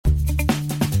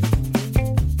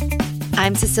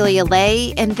I'm Cecilia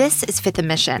Lay, and this is Fifth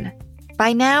Mission.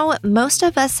 By now, most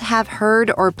of us have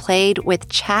heard or played with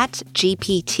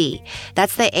ChatGPT.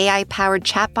 That's the AI-powered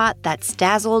chatbot that's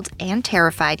dazzled and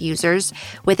terrified users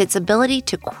with its ability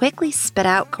to quickly spit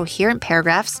out coherent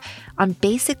paragraphs on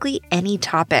basically any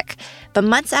topic. But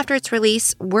months after its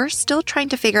release, we're still trying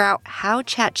to figure out how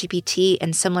ChatGPT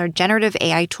and similar generative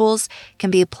AI tools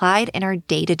can be applied in our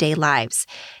day-to-day lives.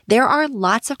 There are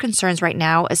lots of concerns right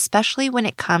now, especially when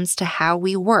it comes to how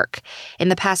we work. In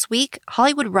the past week,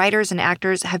 Hollywood writers and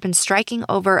actors have been striking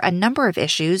over a number of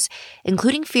issues,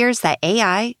 including fears that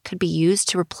AI could be used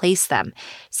to replace them.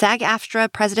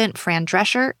 SAG-AFTRA President Fran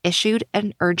Drescher issued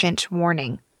an urgent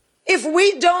warning. If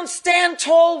we don't stand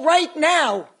tall right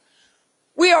now,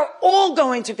 we are all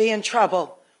going to be in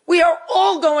trouble. We are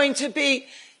all going to be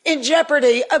in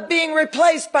jeopardy of being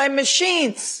replaced by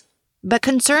machines. But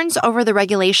concerns over the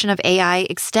regulation of AI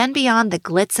extend beyond the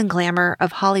glitz and glamour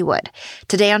of Hollywood.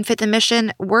 Today on Fifth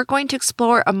Mission, we're going to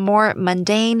explore a more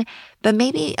mundane, but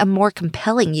maybe a more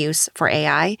compelling use for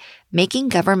AI, making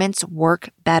governments work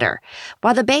better.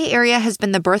 While the Bay Area has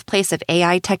been the birthplace of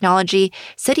AI technology,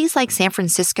 cities like San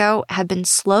Francisco have been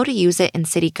slow to use it in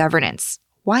city governance.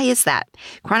 Why is that?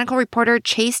 Chronicle reporter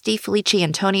Chase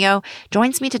DiFelice-Antonio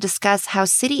joins me to discuss how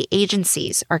city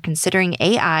agencies are considering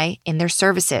AI in their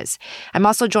services. I'm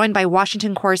also joined by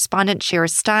Washington correspondent Shira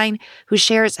Stein, who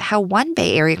shares how one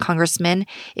Bay Area congressman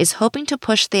is hoping to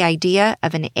push the idea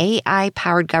of an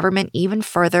AI-powered government even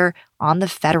further on the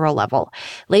federal level.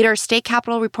 Later, State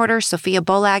Capitol reporter Sophia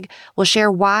Bolag will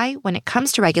share why, when it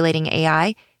comes to regulating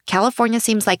AI, California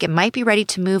seems like it might be ready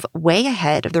to move way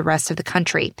ahead of the rest of the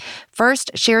country.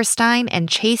 First, Shira Stein and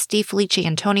Chase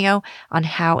DiFelice-Antonio on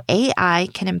how AI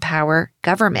can empower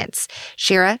governments.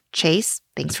 Shira, Chase,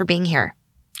 thanks for being here.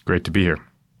 Great to be here.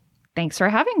 Thanks for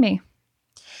having me.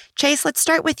 Chase, let's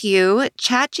start with you.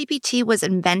 ChatGPT was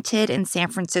invented in San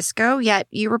Francisco, yet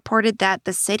you reported that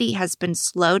the city has been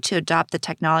slow to adopt the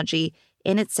technology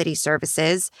in its city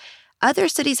services. Other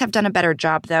cities have done a better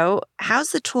job, though.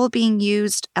 How's the tool being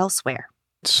used elsewhere?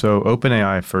 So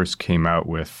OpenAI first came out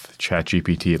with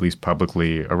ChatGPT, at least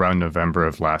publicly, around November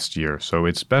of last year. So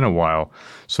it's been a while.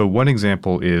 So one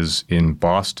example is in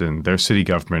Boston, their city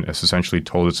government has essentially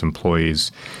told its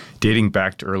employees, dating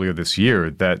back to earlier this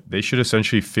year, that they should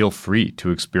essentially feel free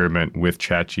to experiment with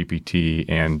ChatGPT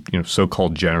and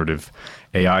so-called generative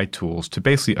AI tools to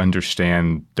basically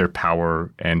understand their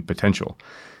power and potential.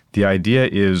 The idea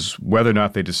is whether or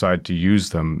not they decide to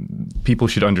use them, people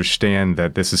should understand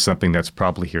that this is something that's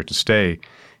probably here to stay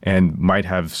and might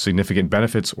have significant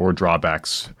benefits or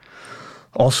drawbacks.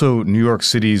 Also, New York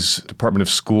City's Department of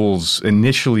Schools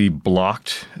initially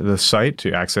blocked the site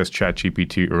to access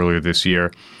ChatGPT earlier this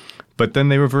year, but then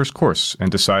they reversed course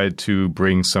and decided to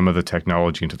bring some of the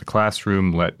technology into the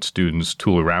classroom, let students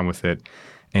tool around with it,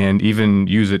 and even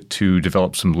use it to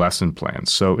develop some lesson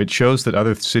plans. So it shows that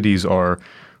other cities are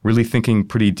really thinking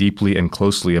pretty deeply and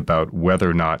closely about whether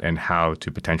or not and how to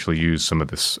potentially use some of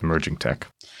this emerging tech.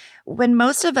 When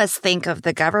most of us think of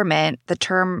the government, the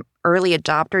term early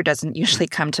adopter doesn't usually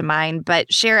come to mind.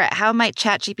 But Shira, how might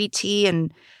ChatGPT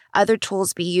and other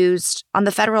tools be used on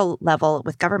the federal level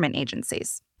with government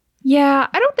agencies? Yeah,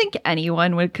 I don't think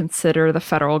anyone would consider the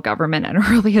federal government an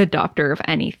early adopter of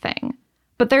anything.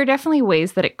 But there are definitely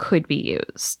ways that it could be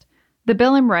used. The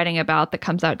bill I'm writing about that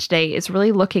comes out today is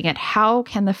really looking at how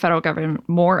can the federal government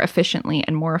more efficiently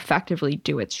and more effectively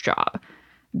do its job.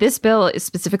 This bill is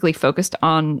specifically focused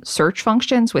on search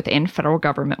functions within federal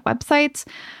government websites,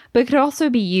 but it could also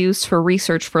be used for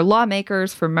research for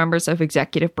lawmakers, for members of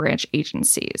executive branch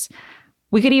agencies.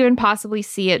 We could even possibly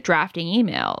see it drafting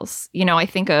emails. I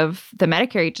think of the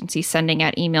Medicare agency sending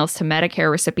out emails to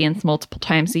Medicare recipients multiple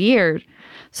times a year.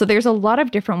 So there's a lot of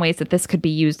different ways that this could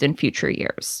be used in future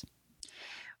years.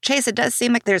 Chase, it does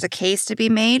seem like there's a case to be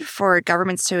made for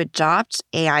governments to adopt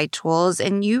AI tools,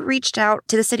 and you reached out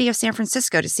to the city of San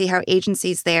Francisco to see how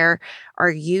agencies there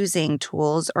are using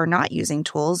tools or not using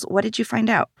tools. What did you find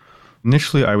out?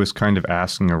 Initially, I was kind of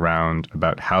asking around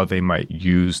about how they might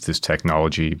use this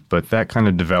technology, but that kind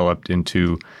of developed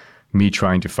into me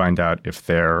trying to find out if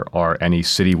there are any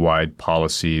citywide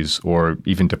policies or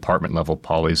even department-level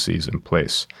policies in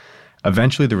place.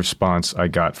 Eventually, the response I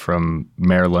got from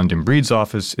Mayor London Breed's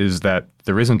office is that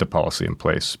there isn't a policy in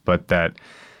place, but that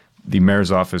the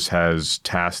mayor's office has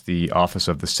tasked the office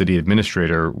of the city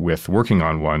administrator with working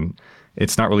on one.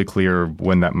 It's not really clear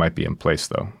when that might be in place,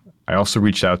 though. I also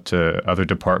reached out to other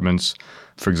departments.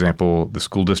 For example, the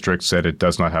school district said it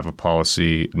does not have a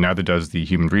policy. Neither does the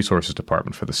human resources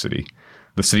department for the city.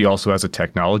 The city also has a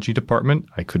technology department.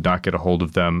 I could not get a hold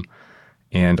of them.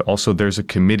 And also there's a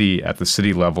committee at the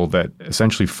city level that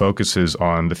essentially focuses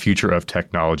on the future of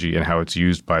technology and how it's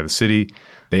used by the city.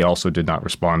 They also did not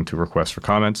respond to requests for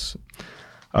comments.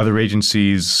 Other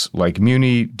agencies like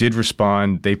Muni did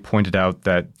respond. They pointed out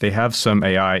that they have some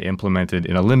AI implemented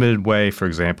in a limited way, for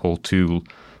example, to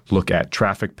look at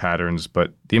traffic patterns,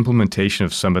 but the implementation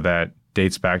of some of that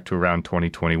dates back to around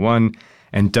 2021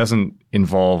 and doesn't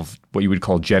involve what you would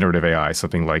call generative AI,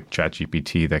 something like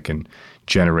ChatGPT that can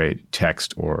generate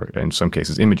text or, in some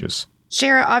cases, images.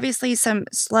 Shara, obviously some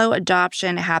slow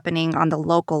adoption happening on the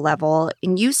local level.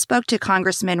 And you spoke to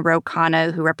Congressman Ro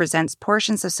Khanna, who represents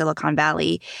portions of Silicon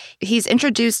Valley. He's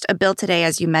introduced a bill today,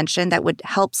 as you mentioned, that would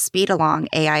help speed along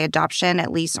AI adoption,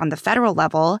 at least on the federal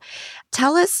level.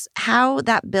 Tell us how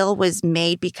that bill was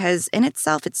made, because in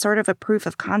itself, it's sort of a proof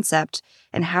of concept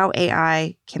and how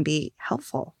AI can be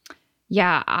helpful.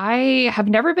 Yeah, I have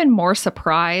never been more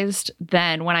surprised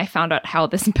than when I found out how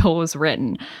this bill was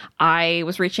written. I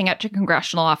was reaching out to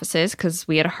congressional offices because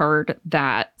we had heard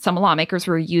that some lawmakers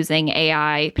were using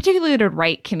AI, particularly to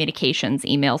write communications,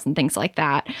 emails, and things like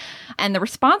that. And the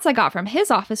response I got from his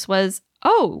office was,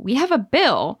 oh, we have a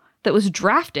bill that was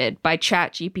drafted by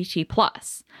ChatGPT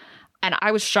Plus. And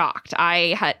I was shocked.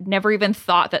 I had never even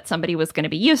thought that somebody was going to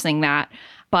be using that,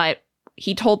 but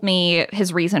he told me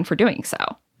his reason for doing so.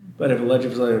 But if a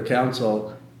legislative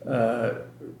council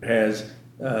has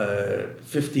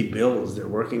 50 bills they're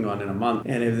working on in a month,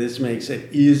 and if this makes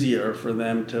it easier for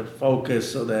them to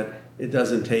focus so that it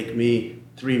doesn't take me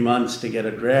 3 months to get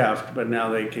a draft, but now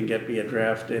they can get me a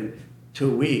draft in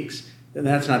 2 weeks, then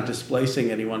that's not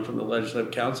displacing anyone from the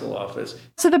legislative council office.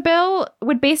 So the bill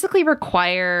would basically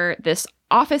require this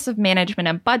Office of Management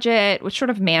and Budget, which sort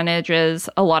of manages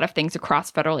a lot of things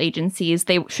across federal agencies.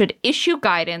 They should issue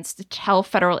guidance to tell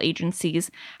federal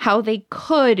agencies how they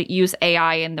could use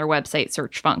AI in their website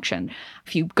search function.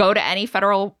 If you go to any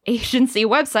federal agency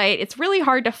website, it's really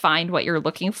hard to find what you're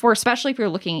looking for, especially if you're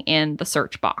looking in the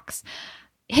search box.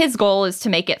 His goal is to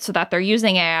make it so that they're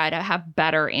using AI to have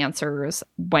better answers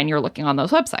when you're looking on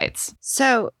those websites.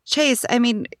 So, Chase, I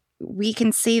mean, we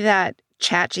can see that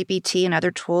ChatGPT and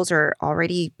other tools are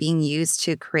already being used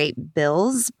to create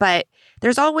bills, but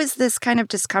there's always this kind of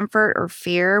discomfort or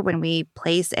fear when we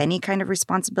place any kind of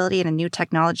responsibility in a new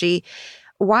technology.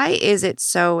 Why is it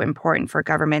so important for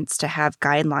governments to have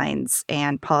guidelines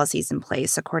and policies in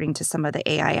place, according to some of the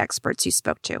AI experts you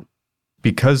spoke to?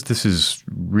 Because this is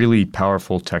really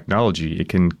powerful technology, it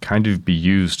can kind of be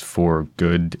used for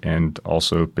good and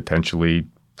also potentially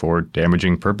for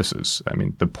damaging purposes. I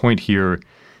mean, the point here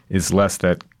is less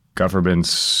that governments,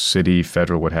 city,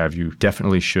 federal, what have you,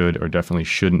 definitely should or definitely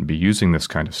shouldn't be using this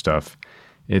kind of stuff.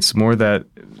 It's more that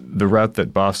the route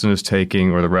that Boston is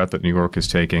taking or the route that New York is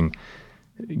taking,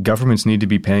 governments need to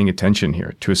be paying attention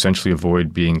here to essentially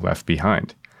avoid being left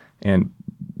behind. And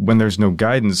when there's no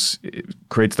guidance, it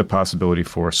creates the possibility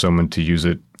for someone to use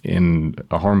it in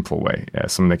a harmful way,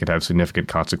 something that could have significant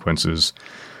consequences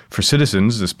for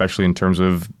citizens, especially in terms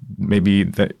of maybe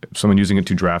that someone using it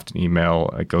to draft an email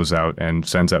goes out and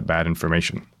sends out bad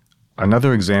information.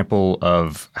 Another example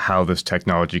of how this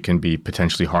technology can be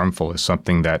potentially harmful is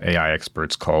something that AI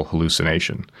experts call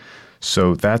hallucination.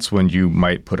 So that's when you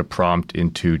might put a prompt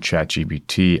into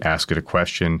ChatGPT, ask it a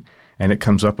question, and it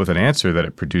comes up with an answer that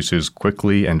it produces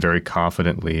quickly and very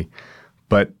confidently,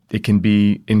 but it can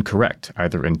be incorrect,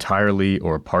 either entirely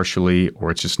or partially,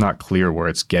 or it's just not clear where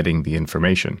it's getting the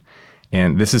information.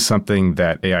 And this is something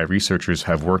that AI researchers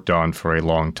have worked on for a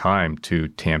long time to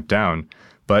tamp down,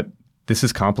 but this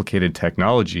is complicated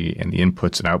technology and the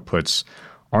inputs and outputs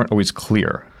aren't always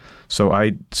clear. So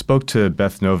I spoke to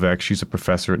Beth Novak. She's a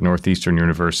professor at Northeastern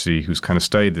University who's kind of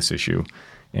studied this issue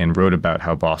and wrote about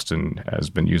how Boston has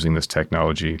been using this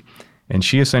technology. And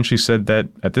she essentially said that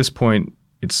at this point,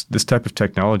 this type of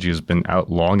technology has been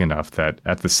out long enough that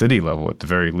at the city level, at the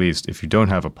very least, if you don't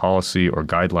have a policy or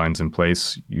guidelines in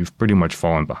place, you've pretty much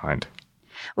fallen behind.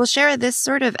 Well, Shara, this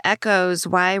sort of echoes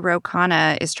why Ro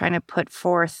Khanna is trying to put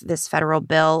forth this federal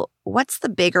bill. What's the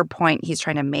bigger point he's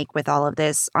trying to make with all of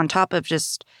this, on top of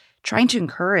just trying to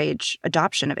encourage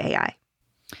adoption of AI?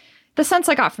 The sense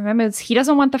I got from him is he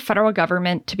doesn't want the federal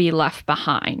government to be left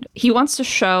behind. He wants to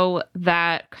show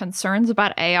that concerns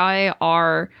about AI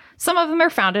some of them are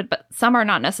founded, but some are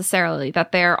not necessarily,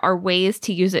 that there are ways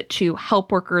to use it to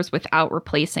help workers without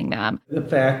replacing them. The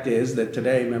fact is that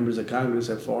today members of Congress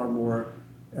have far more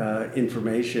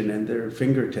information at their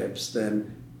fingertips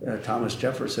than Thomas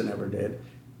Jefferson ever did.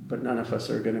 But none of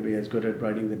us are going to be as good at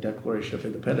writing the Declaration of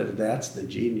Independence. That's the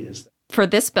genius. For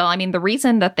this bill, I mean, the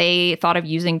reason that they thought of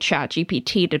using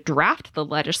ChatGPT to draft the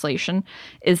legislation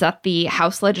is that the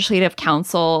House Legislative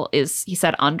Council is, he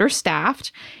said,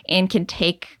 understaffed and can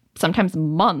take sometimes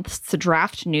months to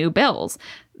draft new bills.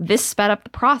 This sped up the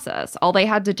process. All they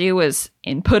had to do was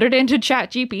input it into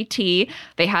ChatGPT.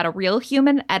 They had a real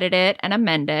human edit it and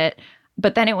amend it.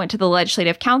 But then it went to the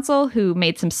Legislative Council, who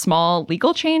made some small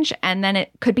legal change, and then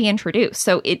it could be introduced.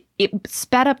 So it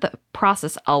sped up the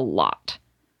process a lot.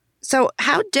 So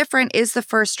how different is the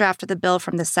first draft of the bill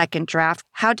from the second draft?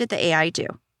 How did the AI do?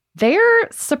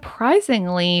 They're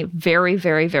surprisingly very,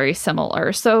 very, very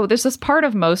similar. So there's this part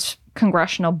of most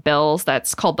congressional bills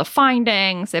that's called the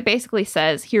findings. It basically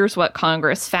says, here's what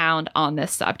Congress found on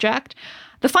this subject.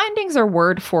 The findings are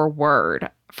word for word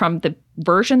from the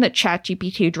version that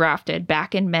ChatGPT drafted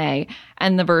back in May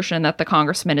and the version that the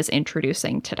congressman is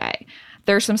introducing today.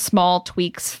 There's some small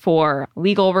tweaks for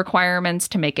legal requirements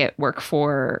to make it work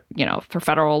for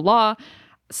federal law,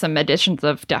 some additions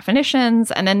of definitions,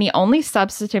 and then the only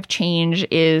substantive change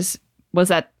was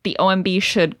that the OMB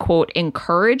should, quote,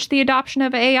 encourage the adoption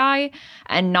of AI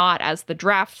and not, as the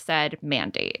draft said,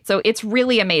 mandate. So it's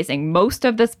really amazing. Most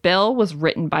of this bill was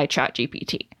written by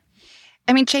ChatGPT.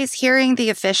 I mean, Chase, hearing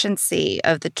the efficiency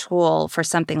of the tool for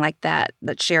something like that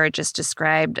Shara just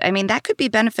described, I mean, that could be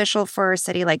beneficial for a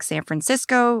city like San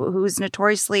Francisco, who's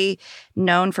notoriously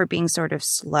known for being sort of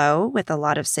slow with a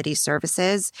lot of city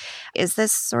services. Is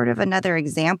this sort of another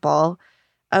example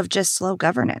of just slow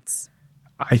governance?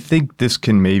 I think this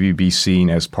can maybe be seen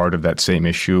as part of that same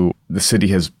issue the city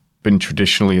has been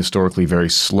historically very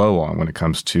slow on when it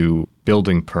comes to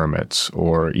building permits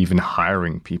or even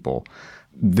hiring people.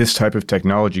 This type of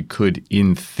technology could,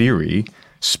 in theory,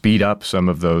 speed up some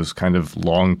of those kind of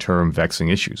long-term vexing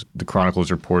issues. The Chronicle's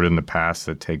reported in the past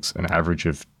that it takes an average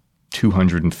of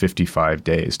 255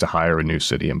 days to hire a new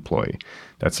city employee.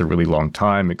 That's a really long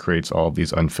time. It creates all of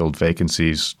these unfilled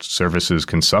vacancies. Services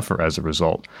can suffer as a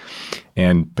result.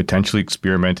 And potentially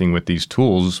experimenting with these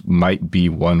tools might be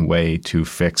one way to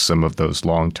fix some of those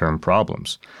long-term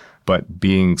problems. But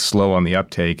being slow on the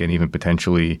uptake and even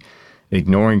potentially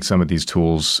ignoring some of these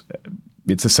tools,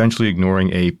 it's essentially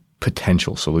ignoring a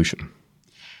potential solution.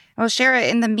 Well, Shara,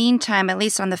 in the meantime, at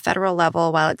least on the federal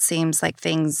level, while it seems like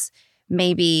things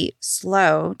may be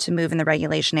slow to move in the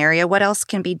regulation area, what else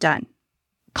can be done?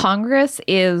 Congress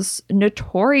is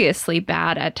notoriously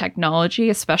bad at technology,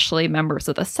 especially members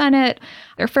of the Senate.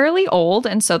 They're fairly old,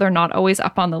 and so they're not always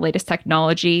up on the latest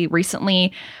technology.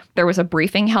 Recently, there was a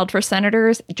briefing held for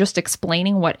senators just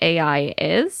explaining what AI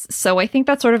is. So I think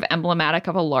that's sort of emblematic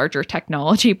of a larger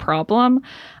technology problem.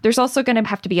 There's also going to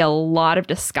have to be a lot of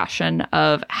discussion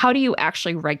of how do you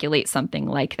actually regulate something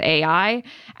like the AI,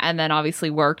 and then obviously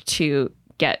work to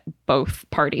get both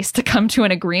parties to come to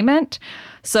an agreement.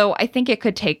 So I think it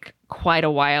could take quite a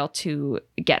while to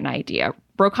get an idea.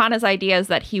 Ro Khanna's idea is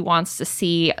that he wants to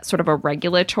see sort of a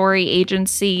regulatory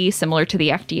agency similar to the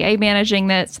FDA managing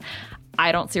this.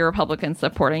 I don't see Republicans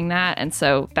supporting that, and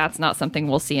so that's not something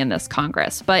we'll see in this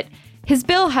Congress. But his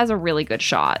bill has a really good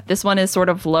shot. This one is sort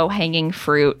of low-hanging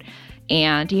fruit,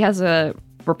 and he has a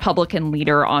Republican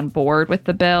leader on board with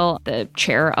the bill, the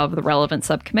chair of the relevant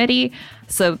subcommittee.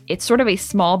 So it's sort of a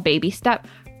small baby step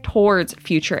towards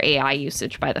future AI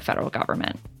usage by the federal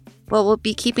government. Well, we'll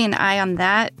be keeping an eye on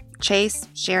that. Chase,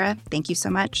 Shara, thank you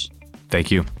so much. Thank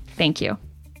you. Thank you.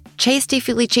 Chase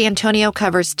DiFelice-Antonio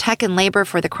covers tech and labor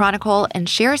for The Chronicle, and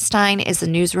Shara Stein is the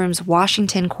newsroom's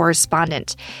Washington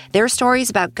correspondent. Their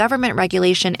stories about government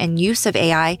regulation and use of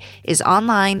AI is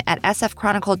online at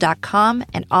sfchronicle.com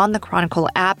and on the Chronicle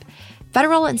app.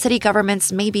 Federal and city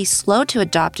governments may be slow to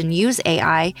adopt and use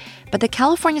AI, but the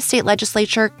California state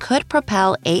legislature could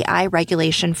propel AI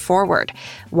regulation forward.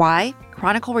 Why?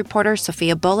 Chronicle reporter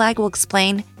Sophia Bolag will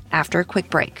explain after a quick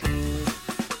break.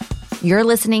 You're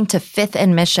listening to Fifth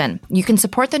and Mission. You can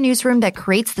support the newsroom that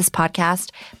creates this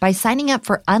podcast by signing up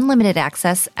for unlimited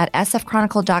access at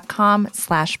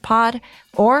sfchronicle.com/pod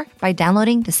or by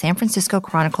downloading the San Francisco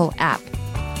Chronicle app.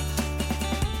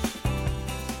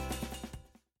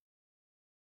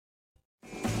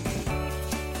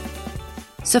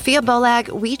 Sophia Bolag,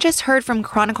 we just heard from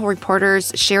Chronicle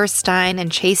reporters Shara Stein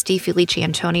and Chase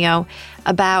DiFelice-Antonio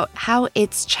about how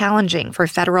it's challenging for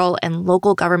federal and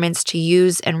local governments to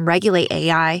use and regulate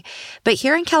AI. But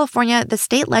here in California, the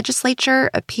state legislature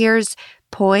appears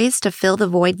poised to fill the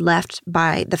void left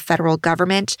by the federal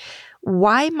government.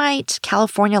 Why might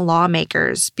California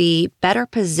lawmakers be better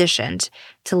positioned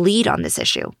to lead on this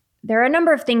issue? There are a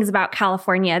number of things about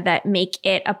California that make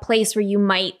it a place where you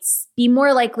might be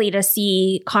more likely to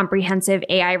see comprehensive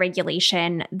AI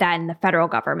regulation than the federal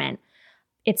government.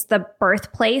 It's the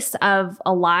birthplace of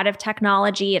a lot of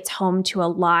technology. It's home to a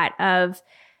lot of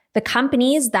the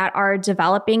companies that are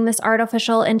developing this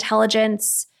artificial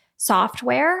intelligence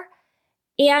software.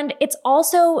 And it's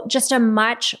also just a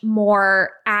much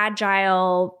more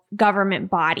agile government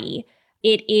body.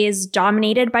 It is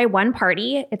dominated by one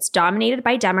party. It's dominated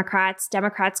by Democrats.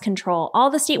 Democrats control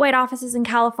all the statewide offices in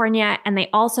California, and they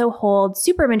also hold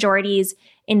supermajorities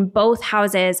in both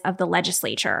houses of the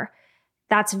legislature.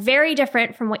 That's very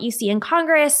different from what you see in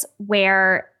Congress,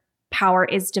 where power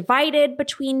is divided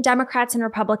between Democrats and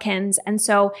Republicans. And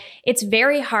so it's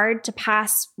very hard to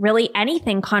pass really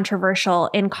anything controversial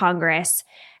in Congress.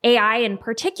 AI in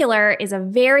particular is a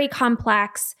very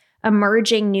complex,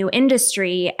 emerging new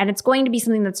industry, and it's going to be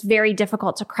something that's very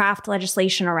difficult to craft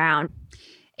legislation around.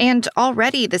 And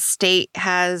already the state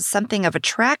has something of a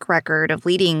track record of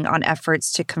leading on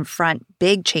efforts to confront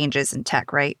big changes in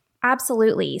tech, right?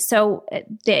 Absolutely. So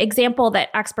the example that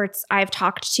experts I've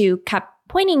talked to kept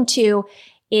pointing to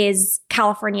is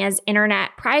California's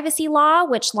internet privacy law,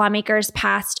 which lawmakers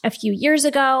passed a few years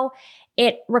ago.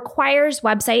 It requires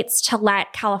websites to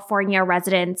let California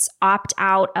residents opt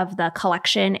out of the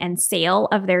collection and sale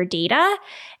of their data.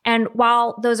 And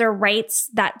while those are rights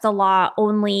that the law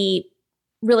only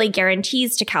really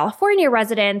guarantees to California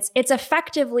residents, it's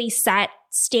effectively set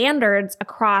standards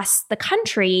across the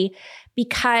country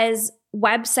because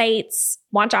websites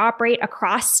want to operate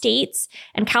across states,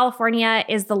 and California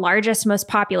is the largest, most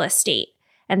populous state.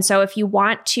 And so if you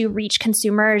want to reach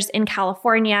consumers in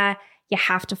California, you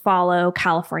have to follow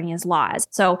California's laws.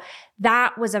 So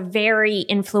that was a very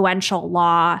influential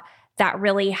law that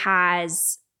really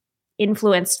has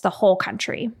influenced the whole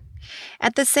country.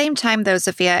 At the same time, though,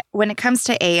 Sophia, when it comes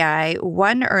to AI,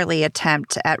 one early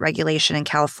attempt at regulation in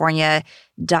California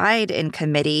died in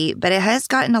committee, but it has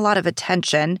gotten a lot of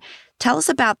attention. Tell us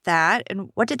about that,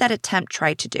 and what did that attempt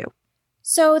try to do?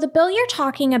 So the bill you're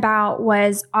talking about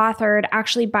was authored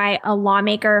actually by a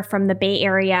lawmaker from the Bay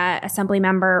Area,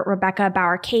 Assemblymember Rebecca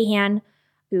Bauer-Cahan,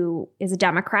 who is a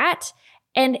Democrat.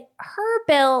 And her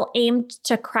bill aimed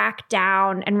to crack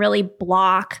down and really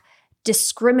block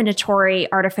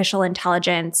discriminatory artificial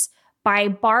intelligence by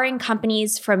barring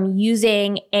companies from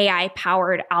using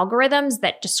AI-powered algorithms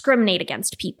that discriminate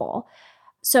against people.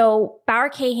 So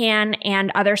Bauer-Cahan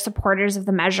and other supporters of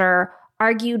the measure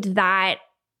argued that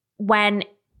when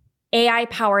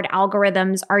AI-powered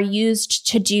algorithms are used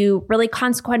to do really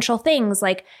consequential things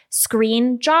like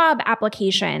screen job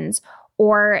applications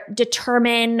or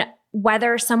determine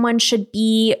whether someone should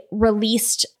be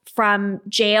released from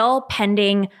jail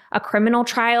pending a criminal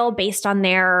trial based on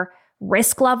their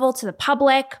risk level to the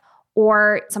public,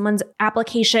 or someone's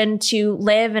application to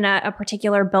live in a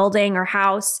particular building or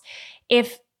house.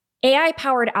 If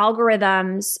AI-powered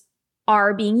algorithms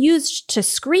are being used to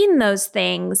screen those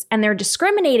things and they're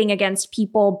discriminating against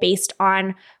people based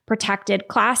on protected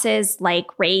classes like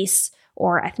race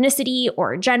or ethnicity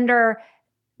or gender,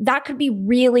 that could be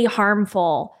really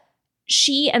harmful.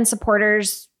 She and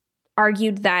supporters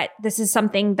argued that this is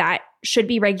something that should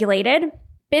be regulated.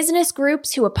 Business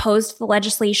groups who opposed the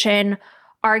legislation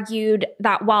argued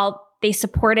that while they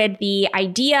supported the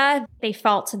idea, they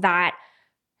felt that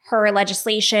her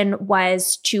legislation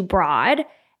was too broad.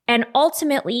 And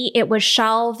ultimately, it was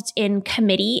shelved in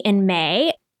committee in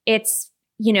May. Its,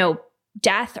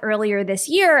 death earlier this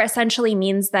year essentially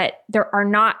means that there are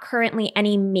not currently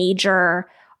any major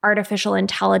artificial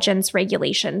intelligence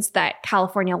regulations that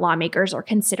California lawmakers are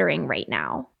considering right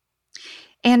now.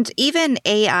 And even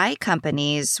AI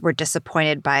companies were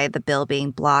disappointed by the bill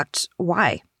being blocked.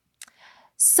 Why?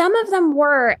 Some of them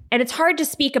were, and it's hard to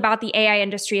speak about the AI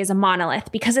industry as a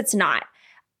monolith because it's not.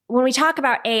 When we talk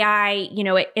about AI,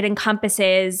 it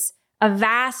encompasses a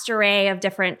vast array of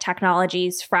different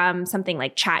technologies, from something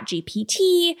like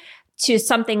ChatGPT to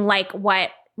something like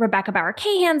what Rebecca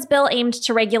Bauer-Cahan's bill aimed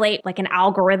to regulate, like an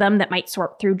algorithm that might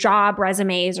sort through job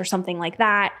resumes or something like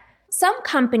that. Some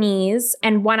companies,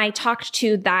 and one I talked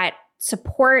to that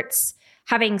supports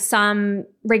having some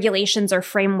regulations or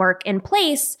framework in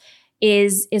place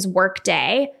is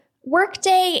Workday.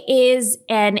 Workday is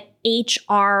an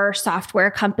HR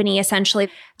software company, essentially.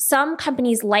 Some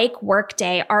companies like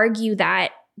Workday argue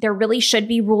that there really should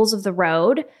be rules of the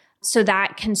road so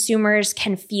that consumers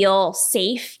can feel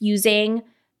safe using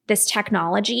this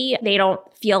technology. They don't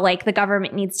feel like the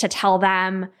government needs to tell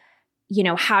them,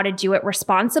 how to do it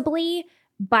responsibly.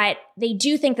 But they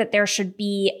do think that there should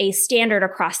be a standard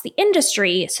across the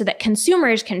industry so that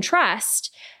consumers can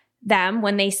trust them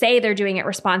when they say they're doing it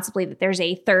responsibly, that there's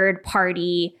a third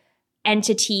party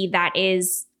entity that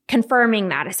is confirming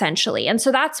that essentially. And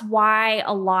so that's why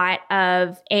a lot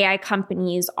of AI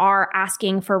companies are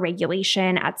asking for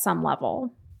regulation at some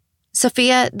level.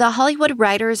 Sophia, the Hollywood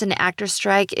writers and actors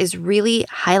strike is really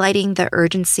highlighting the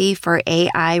urgency for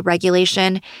AI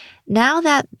regulation. Now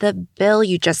that the bill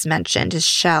you just mentioned is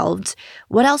shelved,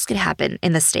 what else could happen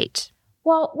in the state?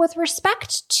 Well, with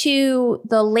respect to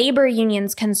the labor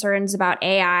union's concerns about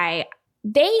AI,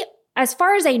 they, as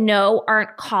far as I know,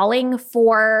 aren't calling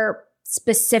for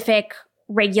specific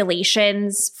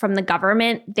regulations from the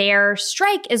government. Their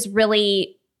strike is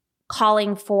really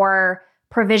calling for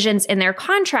provisions in their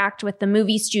contract with the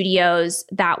movie studios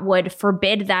that would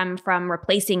forbid them from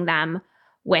replacing them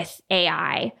with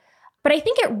AI. But I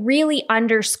think it really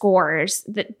underscores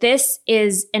that this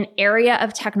is an area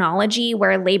of technology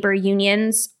where labor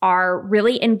unions are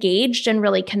really engaged and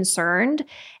really concerned.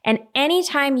 And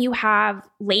anytime you have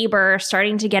labor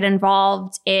starting to get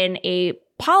involved in a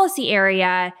policy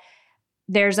area,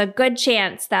 there's a good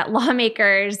chance that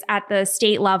lawmakers at the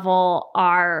state level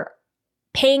are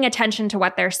paying attention to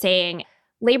what they're saying.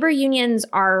 Labor unions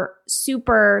are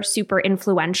super, super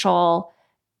influential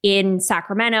in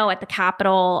Sacramento at the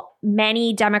Capitol.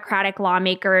 Many Democratic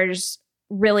lawmakers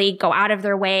really go out of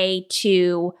their way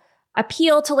to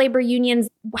appeal to labor unions.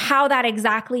 How that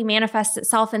exactly manifests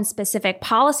itself in specific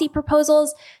policy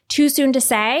proposals, too soon to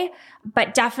say.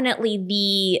 But definitely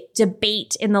the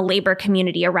debate in the labor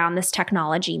community around this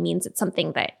technology means it's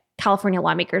something that California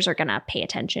lawmakers are going to pay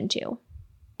attention to.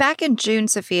 Back in June,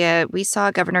 Sophia, we saw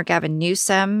Governor Gavin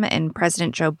Newsom and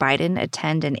President Joe Biden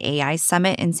attend an AI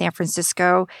summit in San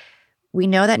Francisco. We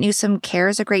know that Newsom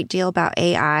cares a great deal about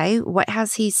AI. What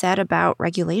has he said about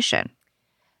regulation?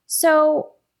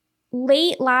 So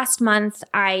late last month,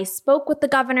 I spoke with the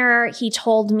governor. He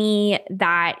told me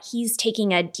that he's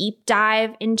taking a deep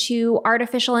dive into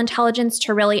artificial intelligence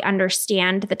to really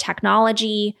understand the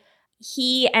technology.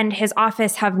 He and his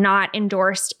office have not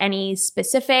endorsed any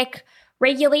specific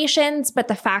regulations, but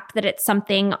the fact that it's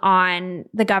something on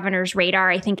the governor's radar,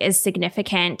 I think, is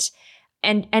significant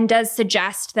and does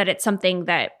suggest that it's something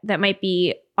that might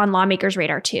be on lawmakers'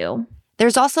 radar too.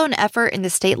 There's also an effort in the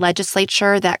state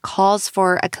legislature that calls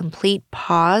for a complete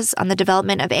pause on the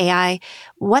development of AI.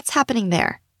 What's happening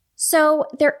there? So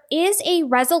there is a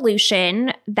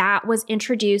resolution that was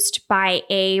introduced by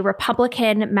a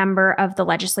Republican member of the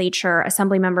legislature,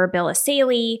 Assemblymember Bill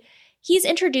Asaley. He's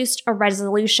introduced a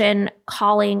resolution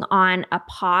calling on a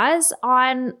pause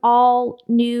on all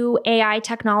new AI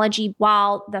technology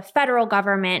while the federal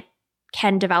government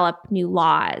can develop new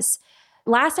laws.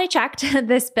 Last I checked,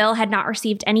 this bill had not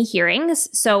received any hearings,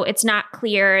 so it's not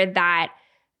clear that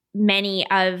many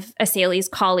of Asaley's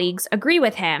colleagues agree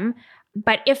with him.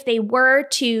 But if they were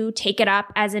to take it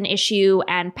up as an issue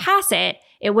and pass it,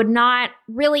 it would not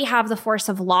really have the force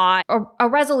of law. A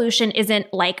resolution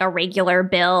isn't like a regular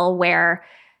bill where,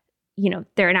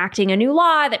 they're enacting a new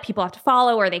law that people have to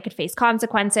follow or they could face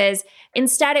consequences.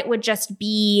 Instead, it would just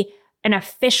be an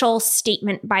official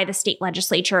statement by the state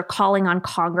legislature calling on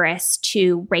Congress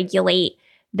to regulate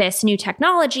this new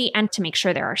technology and to make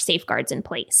sure there are safeguards in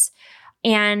place.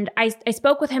 And I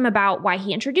spoke with him about why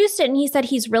he introduced it, and he said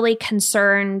he's really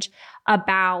concerned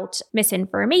about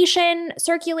misinformation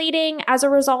circulating as a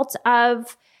result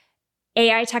of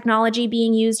AI technology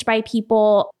being used by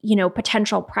people,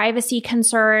 potential privacy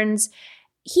concerns.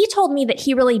 He told me that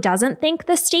he really doesn't think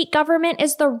the state government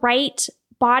is the right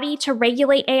body to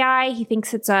regulate AI. He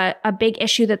thinks it's a big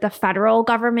issue that the federal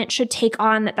government should take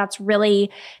on, that's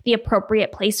really the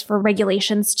appropriate place for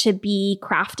regulations to be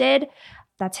crafted.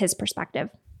 That's his perspective.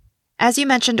 As you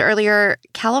mentioned earlier,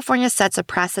 California sets a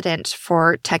precedent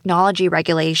for technology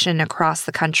regulation across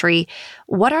the country.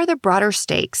 What are the broader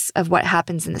stakes of what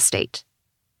happens in the state?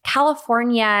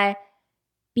 California,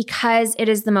 because it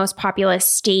is the most populous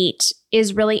state,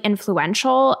 is really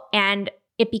influential, and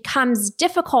it becomes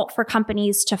difficult for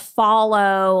companies to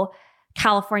follow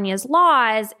California's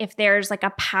laws if there's like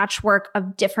a patchwork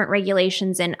of different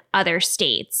regulations in other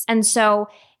states. And so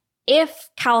if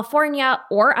California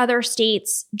or other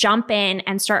states jump in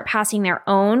and start passing their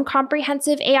own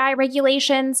comprehensive AI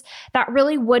regulations, that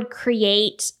really would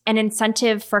create an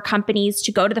incentive for companies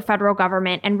to go to the federal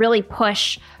government and really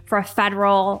push for a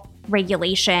federal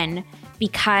regulation,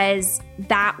 because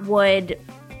that would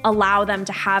allow them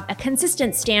to have a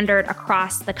consistent standard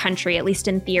across the country, at least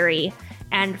in theory.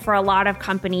 And for a lot of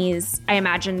companies, I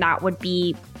imagine that would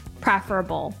be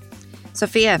preferable.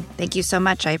 Sophia, thank you so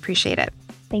much. I appreciate it.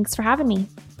 Thanks for having me.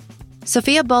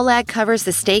 Sophia Bolag covers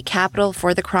the state capitol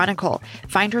for The Chronicle.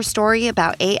 Find her story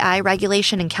about AI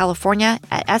regulation in California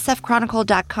at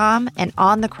sfchronicle.com and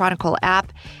on the Chronicle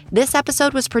app. This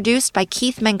episode was produced by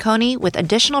Keith Menconi with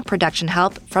additional production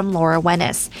help from Laura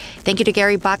Wennis. Thank you to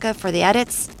Gary Baca for the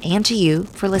edits and to you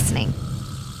for listening.